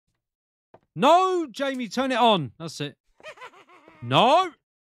No, Jamie, turn it on. That's it. No.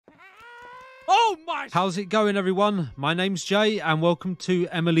 Oh my. How's it going, everyone? My name's Jay, and welcome to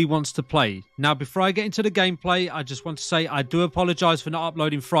Emily Wants to Play. Now, before I get into the gameplay, I just want to say I do apologise for not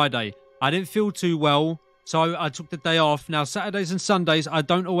uploading Friday. I didn't feel too well, so I took the day off. Now, Saturdays and Sundays, I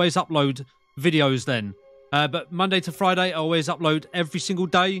don't always upload videos then. But Monday to Friday, I always upload every single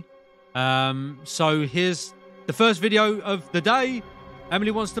day. So here's the first video of the day.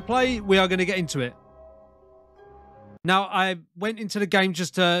 Emily Wants to Play. We are going to get into it. Now, I went into the game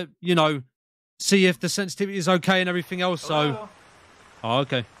just to, you know, see if the sensitivity is okay and everything else. Hello. So, oh,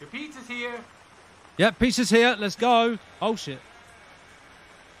 okay. Your pizza's here. Yep, pizza's here. Let's go. Oh, shit.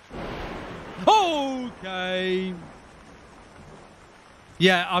 Okay.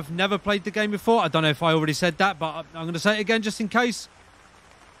 Yeah, I've never played the game before. I don't know if I already said that, but I'm going to say it again just in case.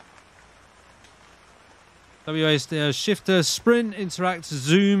 WASD, shifter, sprint, interact,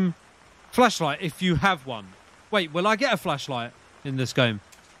 zoom, flashlight if you have one. Wait, will I get a flashlight in this game?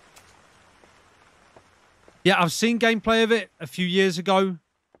 Yeah, I've seen gameplay of it a few years ago.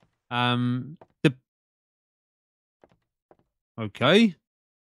 Okay.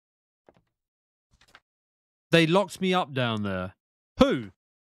 They locked me up down there. Who?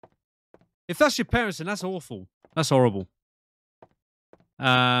 If that's your parents, then that's awful. That's horrible.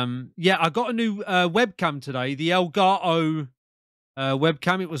 Yeah, I got a new webcam today. The Elgato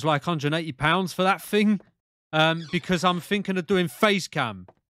webcam. It was like £180 for that thing. Because I'm thinking of doing face cam.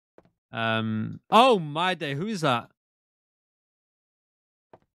 Oh my day, who is that?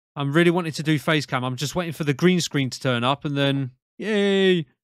 I'm really wanting to do face cam. I'm just waiting for the green screen to turn up and then yay.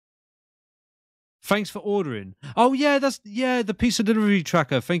 Thanks for ordering. Oh yeah, the pizza delivery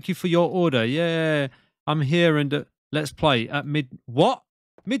tracker. Thank you for your order. Yeah, I'm here and let's play at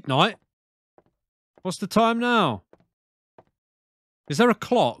midnight? What's the time now? Is there a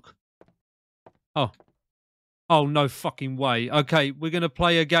clock? Oh. Oh, no fucking way. Okay, we're going to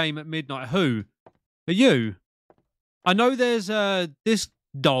play a game at midnight. Who? Are you? I know there's this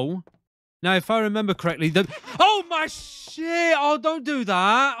doll. Now, if I remember correctly, oh my shit! Oh, don't do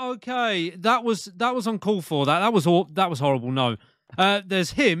that. Okay, that was uncalled for. That was horrible. No.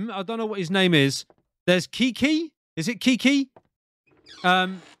 There's him. I don't know what his name is. There's Kiki. Is it Kiki?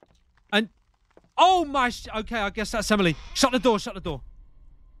 And oh my. Okay, I guess that's Emily. Shut the door. Shut the door.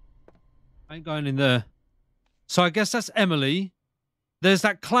 I ain't going in there. So I guess that's Emily. There's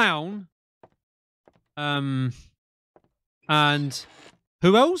that clown. And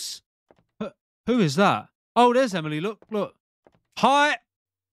who else? Who is that? Oh, there's Emily. Look. Hi.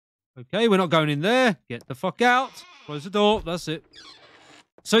 Okay, we're not going in there. Get the fuck out. Close the door. That's it.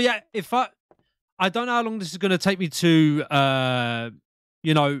 So yeah, if I don't know how long this is going to take me to,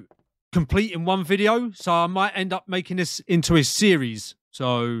 you know, complete in one video. So I might end up making this into a series.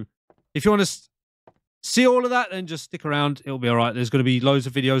 So if you want to see all of that, then just stick around. It'll be all right. There's going to be loads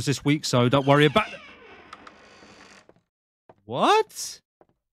of videos this week, so don't worry about it. What?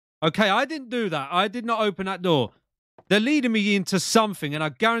 Okay, I didn't do that. I did not open that door. They're leading me into something, and I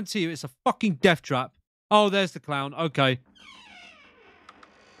guarantee you it's a fucking death trap. Oh, there's the clown. Okay.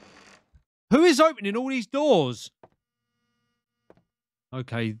 Who is opening all these doors?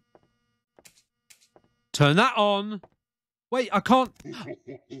 Okay. Turn that on. Wait, I can't.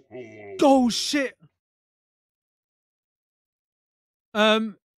 Oh, shit. I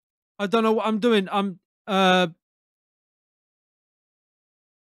don't know what I'm doing.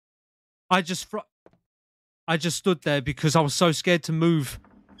 I just stood there because I was so scared to move.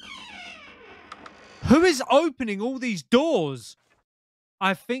 Who is opening all these doors?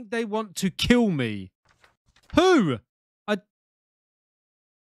 I think they want to kill me. Who? What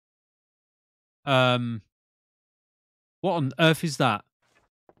on earth is that?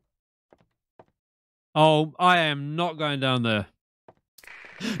 Oh, I am not going down there.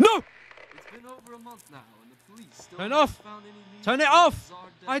 No! It's been over a month now, and the police still Turn haven't off. found any leads Turn it on off. the bizarre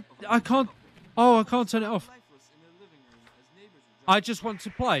I death of a can't. couple. Oh, I can't turn it off. Lifeless in their living room as neighbors were I just want to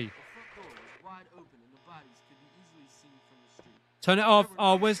play. The front door was wide open, and the bodies could be easily seen from the street. Turn it off. There were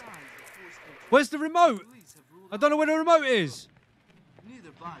Oh, no where's signs of forced entry. where's the remote? Police have ruled I don't know where the remote is.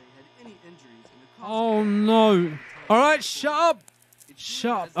 neither body had any injuries, and the Oh no! All right, shut up.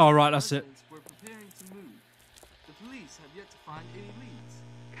 Shut up. All right, that's it. We're preparing to move. The police have yet to find any leads.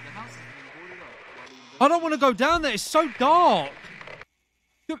 The house has been boarded up while the I don't want to go down there. It's so dark.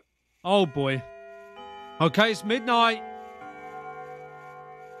 Oh boy. Okay, it's midnight.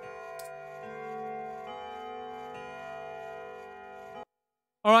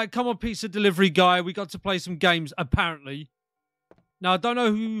 All right, come on, pizza delivery guy. We got to play some games, apparently. Now, I don't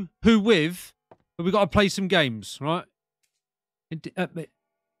know who with, but we got to play some games, right?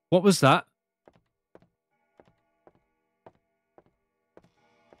 What was that?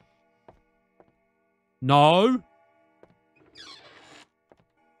 No.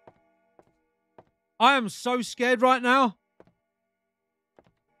 I am so scared right now.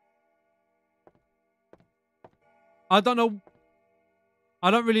 I don't know.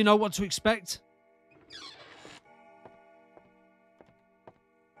 I don't really know what to expect.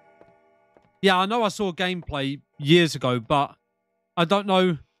 Yeah, I know I saw gameplay years ago, but I don't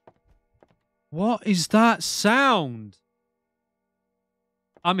know. What is that sound?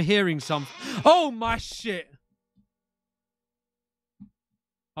 I'm hearing some. Oh, my shit.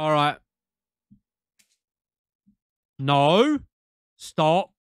 All right. No.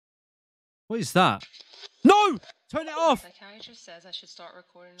 Stop. What is that? No! Turn it off. Psychiatrist says I should start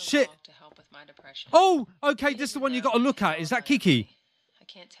recording a Shit. blog to help with my depression. Oh, okay. This is the one you got to look at. Is that Kiki? I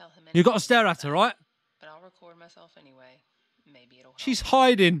can't tell him. You got to stare at her, right? But I'll record myself anyway. Maybe it'll help. She's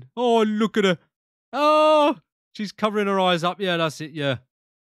hiding. Oh, look at her. Oh, she's covering her eyes up. Yeah, that's it. Yeah.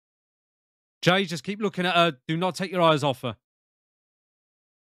 Jay, just keep looking at her. Do not take your eyes off her.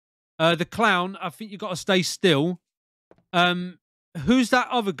 The clown, I think you got to stay still. Who's that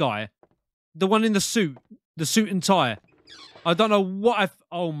other guy? The one in the suit and tie. I don't know what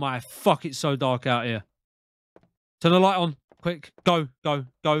oh my fuck, it's so dark out here. Turn the light on. Quick. Go, go,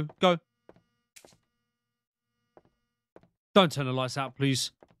 go, go. Don't turn the lights out,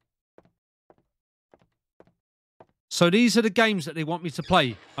 please. So these are the games that they want me to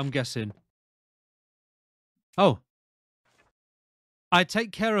play, I'm guessing. Oh. I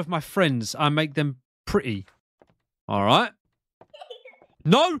take care of my friends. I make them pretty. All right.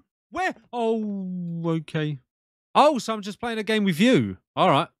 No! Where? Oh, okay. Oh, so I'm just playing a game with you. All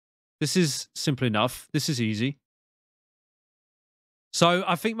right. This is simple enough. This is easy. So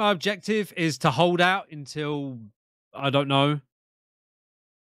I think my objective is to hold out until, I don't know.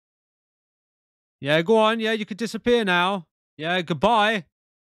 Yeah, go on. Yeah, you could disappear now. Yeah, goodbye.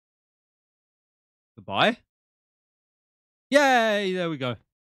 Goodbye. Yay, there we go.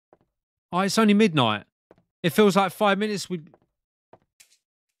 Oh, it's only midnight. It feels like 5 minutes.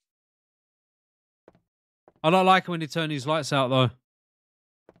 I don't like it when they turn these lights out, though.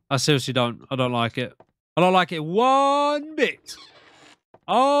 I seriously don't. I don't like it. I don't like it one bit.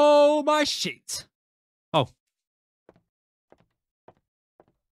 Oh, my shit. Oh.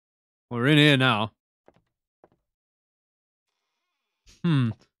 We're in here now.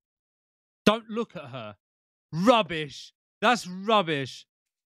 Don't look at her. Rubbish. That's rubbish.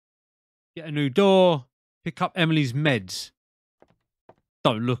 Get a new door. Pick up Emily's meds.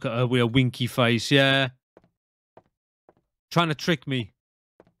 Don't look at her with a winky face, yeah. Trying to trick me.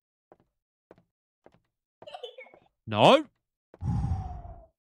 No.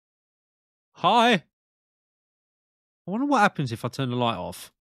 Hi. I wonder what happens if I turn the light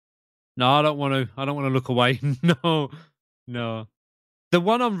off. No, I don't want to. I don't want to look away. No. No. The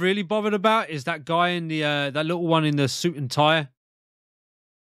one I'm really bothered about is that guy in the that little one in the suit and tie.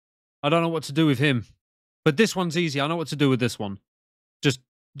 I don't know what to do with him. But this one's easy. I know what to do with this one.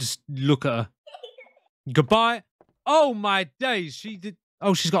 Just look at her. Goodbye. Oh my days. She did.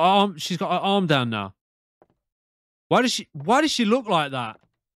 Oh, she's got her arm down now. Why does she look like that?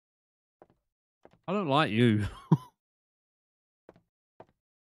 I don't like you.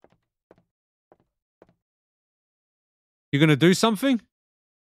 You're going to do something?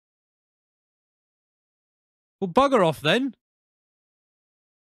 Well, bugger off then.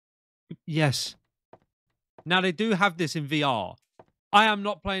 Yes. Now, they do have this in VR. I am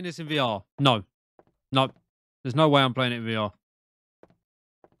not playing this in VR. No. No. There's no way I'm playing it in VR.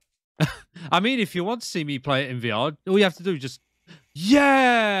 I mean, if you want to see me play it in VR, all you have to do is just...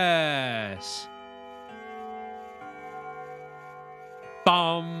 Yes!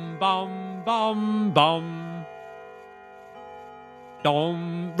 Bum, bum, bum, bum.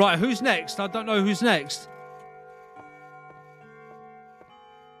 Dom. Right, who's next? I don't know who's next.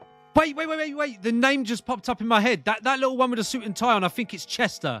 Wait. The name just popped up in my head. That little one with a suit and tie on, I think it's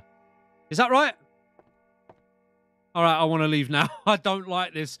Chester. Is that right? All right, I want to leave now. I don't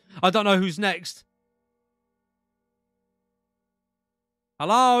like this. I don't know who's next.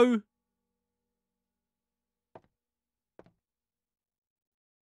 Hello?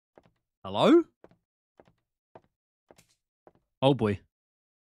 Hello? Oh, boy.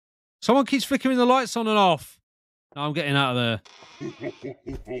 Someone keeps flickering the lights on and off. No, I'm getting out of there.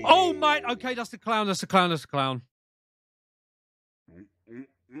 Oh, mate. Okay, that's the clown. That's the clown. That's the clown.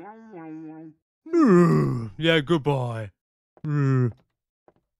 Yeah, goodbye.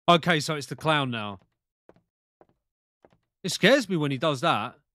 Okay, so it's the clown now. It scares me when he does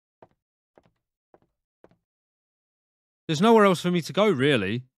that. There's nowhere else for me to go,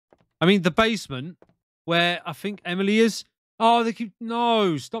 really. I mean, the basement where I think Emily is. Oh, they keep...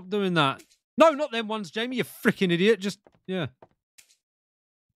 No, stop doing that. No, not them ones, Jamie, you freaking idiot. Just, yeah.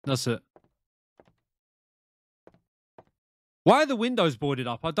 That's it. Why are the windows boarded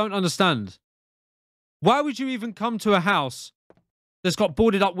up? I don't understand. Why would you even come to a house that's got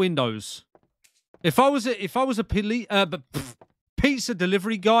boarded up windows? If I was a pizza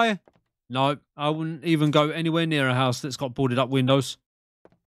delivery guy, no, I wouldn't even go anywhere near a house that's got boarded up windows.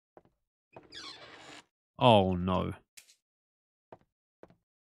 Oh no.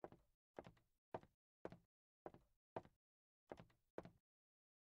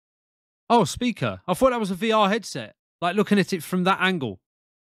 Oh, speaker. I thought that was a VR headset. Like looking at it from that angle.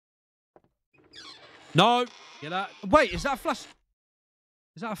 No. Get out. Wait, is that a flash?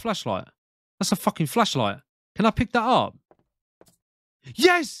 Is that a flashlight? That's a fucking flashlight. Can I pick that up?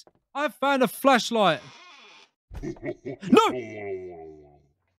 Yes! I found a flashlight. No!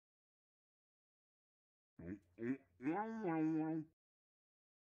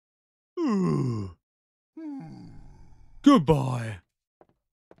 Goodbye.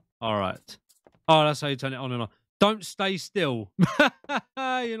 All right. Oh, that's how you turn it on and on. Don't stay still.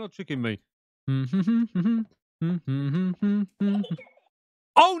 You're not tricking me.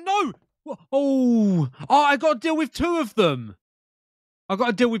 Oh, no! Oh, I got to deal with two of them. I got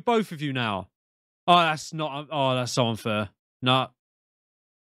to deal with both of you now. Oh, that's not... Oh, that's so unfair. No.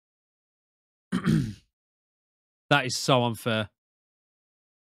 That is so unfair.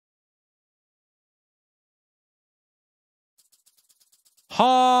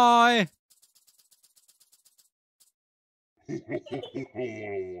 Hi!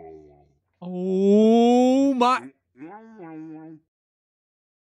 Oh, my...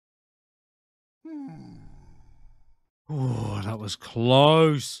 Oh, that was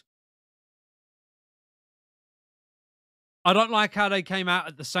close. I don't like how they came out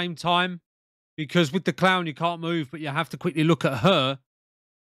at the same time. Because with the clown, you can't move, but you have to quickly look at her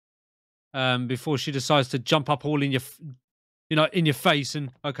before she decides to jump up all in your, in your face.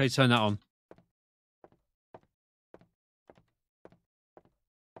 And okay, turn that on.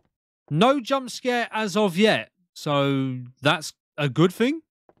 No jump scare as of yet, so that's a good thing.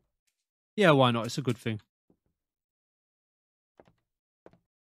 Yeah, why not? It's a good thing.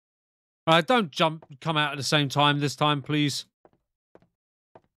 All right, don't come out at the same time this time, please.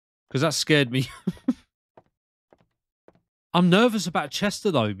 Because that scared me. I'm nervous about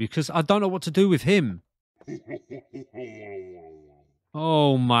Chester, though, because I don't know what to do with him.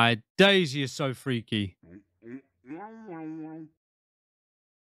 Oh, my days, you're so freaky.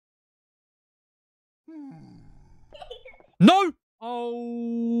 No! Oh,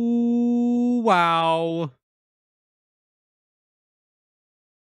 wow.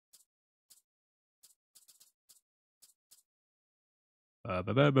 All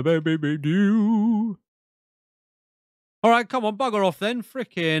right, come on, bugger off then.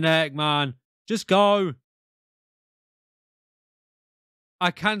 Frickin' heck, man. Just go.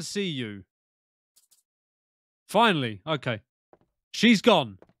 I can see you. Finally. Okay. She's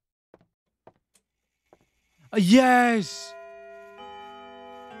gone. Yes!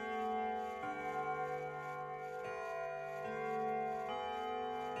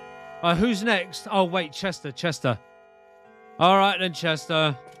 Who's next? Oh, wait, Chester. All right, then,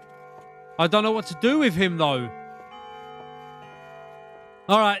 Chester. I don't know what to do with him, though.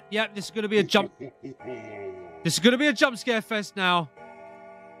 All right, yep, this is going to be a jump. This is going to be a jump scare fest now.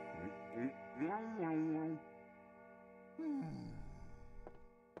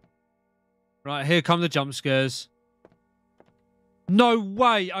 Right, here come the jump scares. No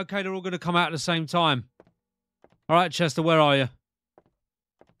way. Okay, they're all going to come out at the same time. All right, Chester, where are you?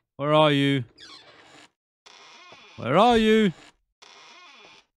 Where are you? Where are you?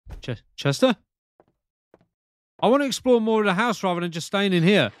 Chester? I want to explore more of the house rather than just staying in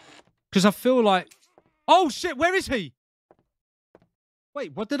here. Because I feel like... Oh, shit, where is he?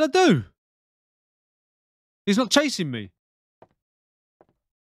 Wait, what did I do? He's not chasing me.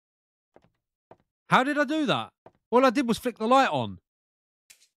 How did I do that? All I did was flick the light on.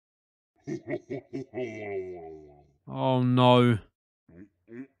 Oh, no.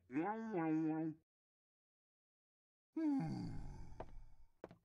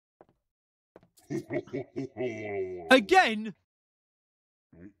 Again?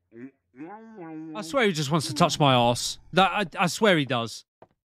 I swear he just wants to touch my arse. I swear he does.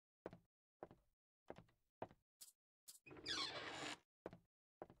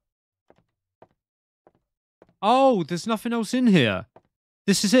 Oh, there's nothing else in here.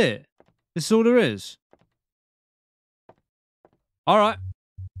 This is it. This is all there is. All right.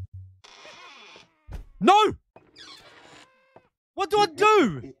 No! What do I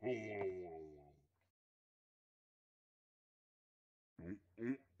do?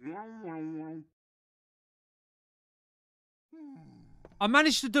 I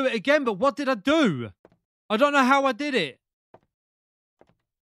managed to do it again, but what did I do? I don't know how I did it.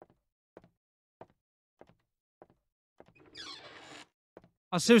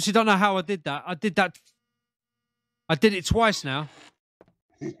 I seriously don't know how I did that. I did it twice now.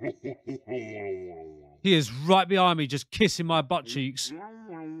 He is right behind me, just kissing my butt cheeks.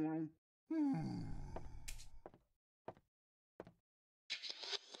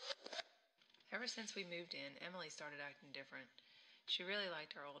 Ever since we moved in, Emily started acting different. She really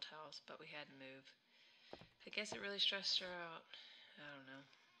liked our old house, but we had to move. I guess it really stressed her out. I don't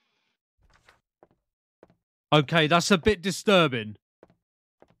know. Okay, that's a bit disturbing.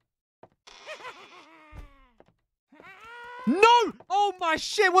 No! Oh my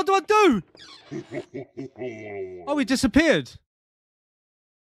shit, what do I do? Oh, he disappeared.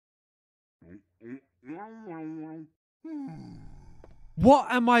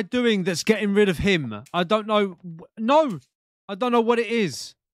 What am I doing that's getting rid of him? I don't know. No! I don't know what it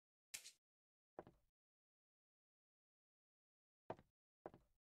is.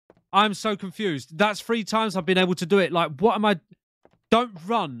 I'm so confused. That's 3 times I've been able to do it. Like, what am I... Don't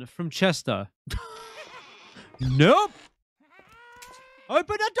run from Chester. Nope!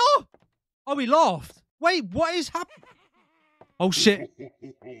 Open the door! Oh, he laughed. Wait, what is happening? Oh, shit.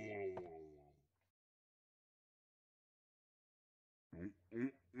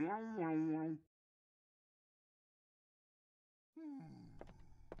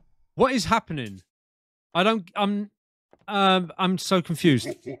 What is happening? I'm so confused.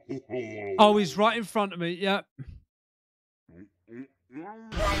 Oh, he's right in front of me. Yeah.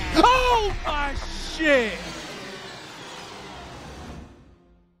 Oh my shit!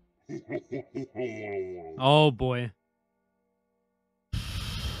 Oh boy.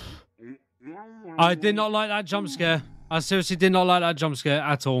 I did not like that jump scare. I seriously did not like that jump scare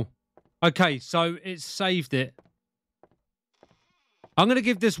at all. Okay, so it saved it. I'm going to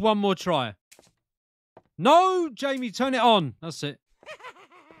give this one more try. No, Jamie, turn it on. That's it.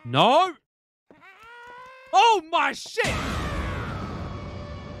 No. Oh, my shit.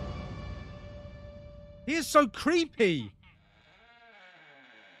 He is so creepy.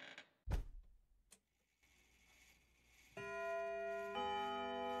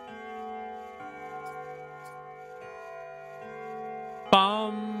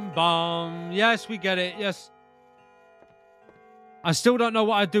 Bum, bum. Yes, we get it. Yes. I still don't know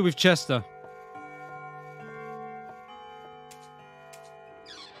what I'd do with Chester.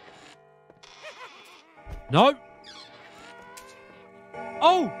 No.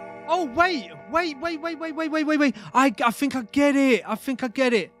 Oh. Oh, wait. Wait. I think I get it. I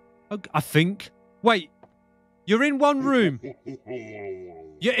think. Wait. You're in one room.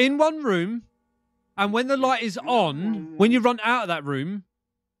 You're in one room. And when the light is on, when you run out of that room,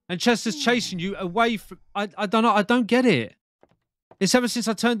 and Chester's chasing you away from... I don't know. I don't get it. It's ever since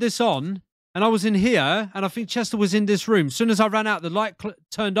I turned this on, and I was in here, and I think Chester was in this room. As soon as I ran out, the light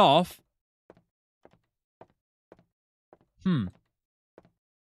turned off.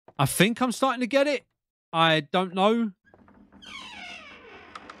 I think I'm starting to get it. I don't know.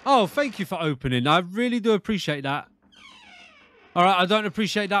 Oh, thank you for opening. I really do appreciate that. All right, I don't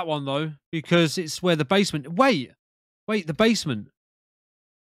appreciate that one, though, because it's where the basement... Wait, the basement.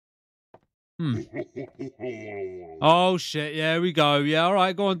 Oh, shit, yeah, here we go. Yeah, all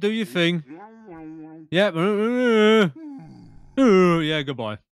right, go on, do your thing. Yep. Yeah,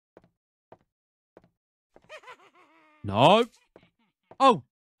 goodbye. No. Oh,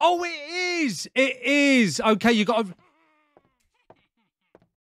 it is. It is. Okay, you got to...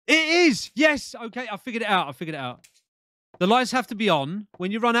 It is. Yes. Okay, I figured it out. The lights have to be on.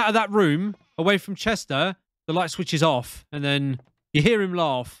 When you run out of that room, away from Chester, the light switches off, and then you hear him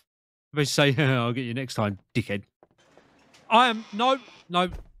laugh. They say, I'll get you next time, dickhead. No.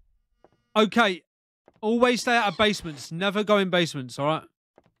 Okay. Always stay out of basements. Never go in basements, all right?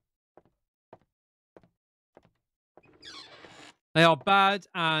 They are bad,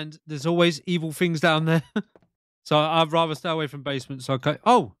 and there's always evil things down there. So I'd rather stay away from basements, okay?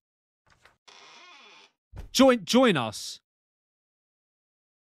 Oh. Join us.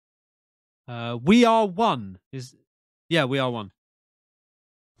 We are one. Yeah, we are one.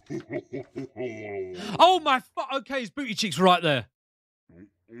 Oh my okay, his booty cheeks right there.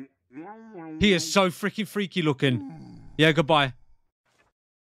 He is so freaking freaky looking. Yeah, goodbye.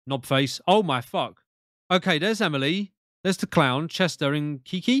 Knob face. Oh my fuck. Okay, there's Emily. There's the clown, Chester and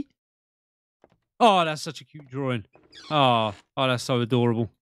Kiki. Oh, that's such a cute drawing. Oh, that's so adorable.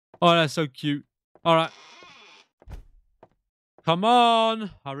 Oh, that's so cute. All right. Come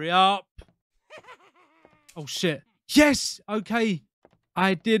on. Hurry up. Oh, shit. Yes. Okay.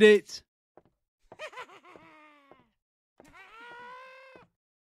 I did it.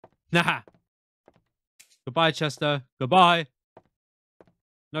 Nah. Goodbye, Chester. Goodbye.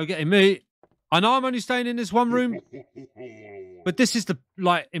 No getting me. I know I'm only staying in this one room, but this is the,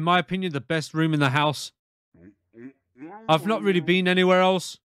 like, in my opinion, the best room in the house. I've not really been anywhere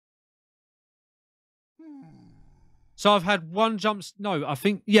else. So I've had one jump... No, I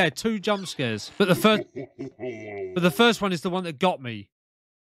think... Yeah, 2 jump scares. But the first one is the one that got me.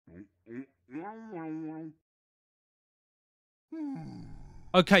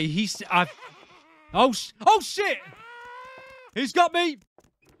 Okay, he's... Oh, shit! He's got me!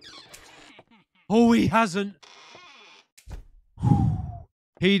 Oh, he hasn't.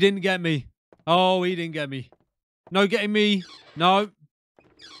 He didn't get me. Oh, he didn't get me. No getting me. No.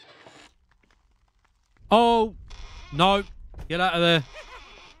 Oh. No. Get out of there.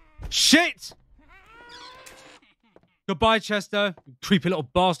 Shit! Goodbye, Chester. Creepy little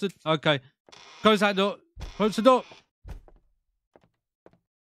bastard. Okay. Close that door. Close the door.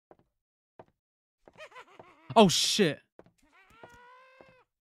 Oh, shit.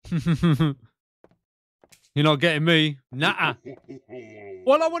 You're not getting me. Nah.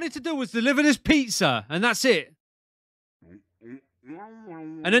 All I wanted to do was deliver this pizza, and that's it.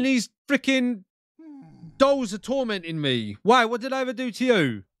 And then these freaking dolls are tormenting me. Why? What did I ever do to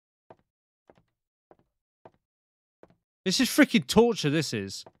you? This is freaking torture, this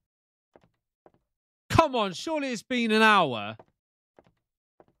is. Come on, surely it's been an hour.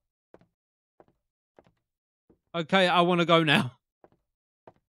 Okay, I want to go now.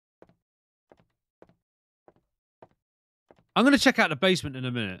 I'm going to check out the basement in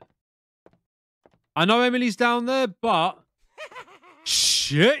a minute. I know Emily's down there, but...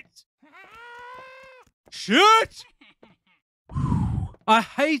 Shit! Shit! I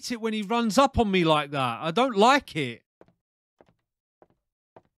hate it when he runs up on me like that. I don't like it.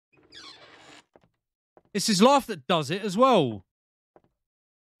 It's his laugh that does it as well.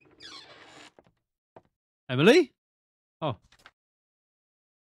 Emily? Oh.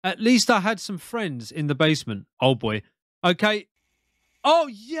 At least I had some friends in the basement. Oh, boy. Okay. Oh,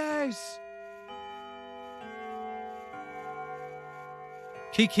 yes!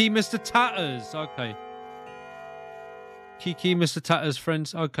 Kiki, Mr. Tatters. Okay. Kiki, Mr. Tatters,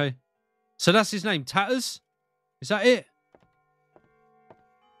 friends. Okay. So that's his name, Tatters? Is that it?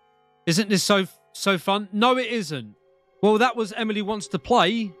 Isn't this so fun? No, it isn't. Well, that was Emily Wants to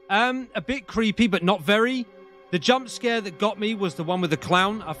Play. A bit creepy, but not very. The jump scare that got me was the one with the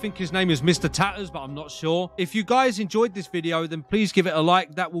clown. I think his name is Mr. Tatters, but I'm not sure. If you guys enjoyed this video, then please give it a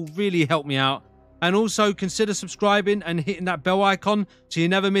like. That will really help me out. And also consider subscribing and hitting that bell icon so you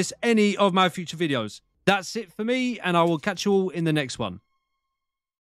never miss any of my future videos. That's it for me, and I will catch you all in the next one.